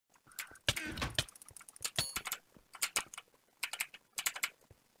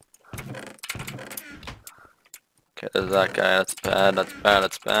Okay, there's that guy. That's bad. That's bad.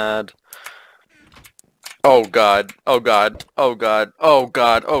 That's bad. Oh god. Oh god. Oh god. Oh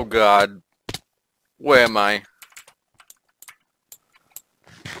god. Oh god. Where am I?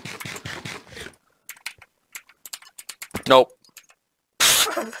 Nope.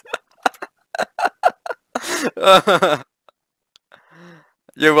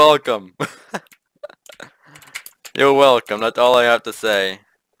 You're welcome. You're welcome. That's all I have to say.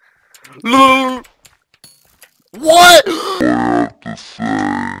 What?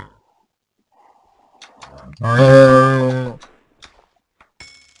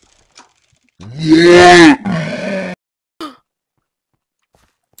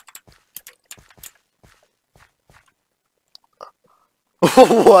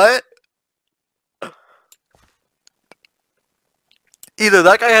 What? Either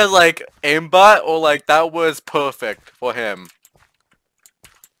that guy has like aimbot or like that was perfect for him.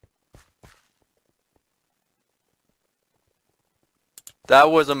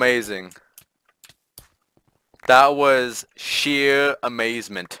 That was amazing. That was sheer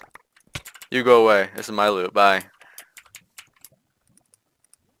amazement. You go away. This is my loot. Bye.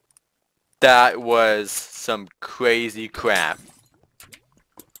 That was some crazy crap.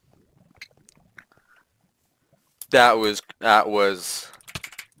 That was,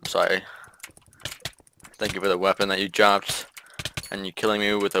 I'm sorry. Thank you for the weapon that you dropped. And you killing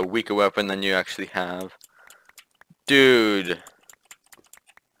me with a weaker weapon than you actually have. Dude.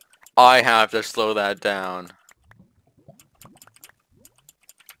 I have to slow that down.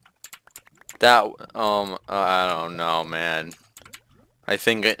 That, I don't know, man. I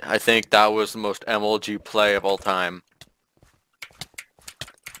think that was the most MLG play of all time.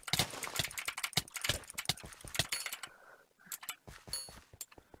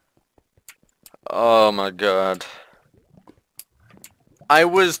 Oh my god. I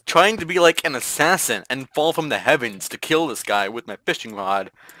was trying to be like an assassin and fall from the heavens to kill this guy with my fishing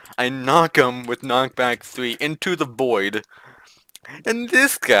rod. I knock him with knockback 3 into the void. And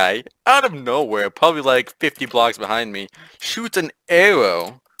this guy, out of nowhere, probably like 50 blocks behind me, shoots an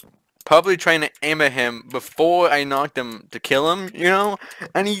arrow. Probably trying to aim at him before I knocked him to kill him, you know?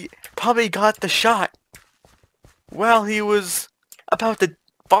 And he probably got the shot while he was about to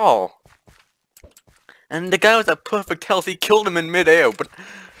fall. And the guy was at perfect health. He killed him in midair, but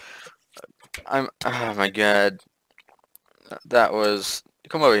oh my god. That was,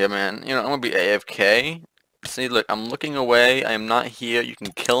 come over here, man. You know, I'm gonna be AFK. See, look, I'm looking away. I am not here. You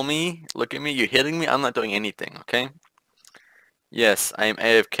can kill me. Look at me. You're hitting me. I'm not doing anything, okay? Yes, I am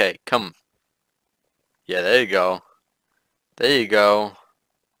AFK. Come. Yeah, there you go. There you go.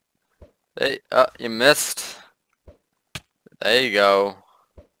 You missed. There you go.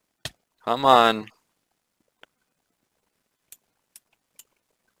 Come on.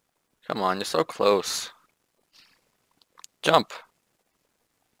 Come on, you're so close. Jump.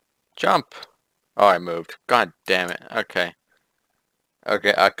 Jump. Oh, I moved. God damn it. Okay.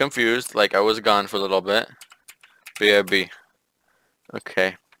 Okay, I'm confused. Like, I was gone for a little bit. BRB.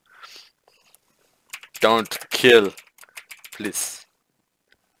 Okay. Don't kill. Please.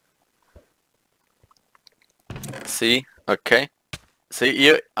 See? Okay.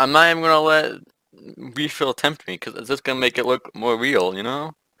 See, I'm not even gonna let refill tempt me, because it's just gonna make it look more real, you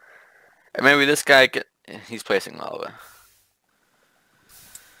know? And maybe this guy he's placing lava.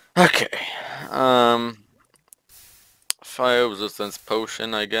 Okay. Fire resistance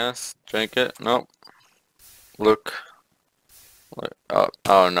potion, I guess. Drink it. Nope. Look.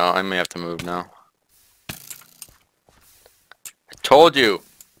 Oh no, I may have to move now. I told you!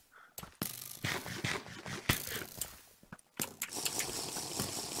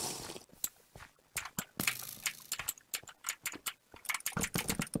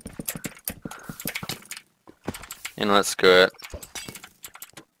 You know, let's screw it.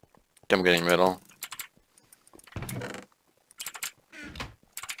 I'm getting middle.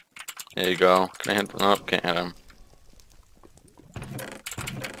 There you go. Can I hit him? Nope, can't hit him.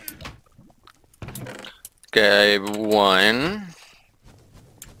 Okay, 1.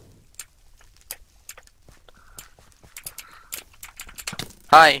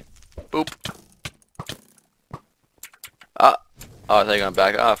 Hi! Boop. Oh, I thought you were gonna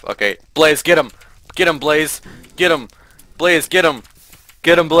back off. Okay. Blaze, get him! Get him, Blaze! Get him! Blaze, get him!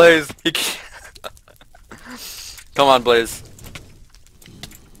 Get him, Blaze! Come on, Blaze.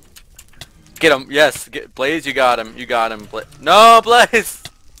 Get him! Yes! Blaze, you got him. You got him. No, Blaze!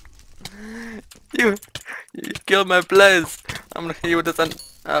 You killed my Blaze! I'm gonna hit you with this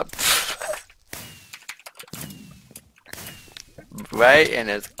right in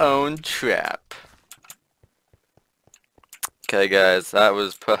his own trap. Okay, guys, that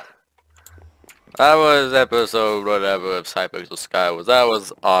was That was episode whatever of Cypixel Skywars. That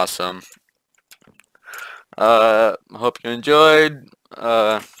was awesome. Hope you enjoyed.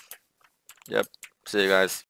 Yep. See you guys.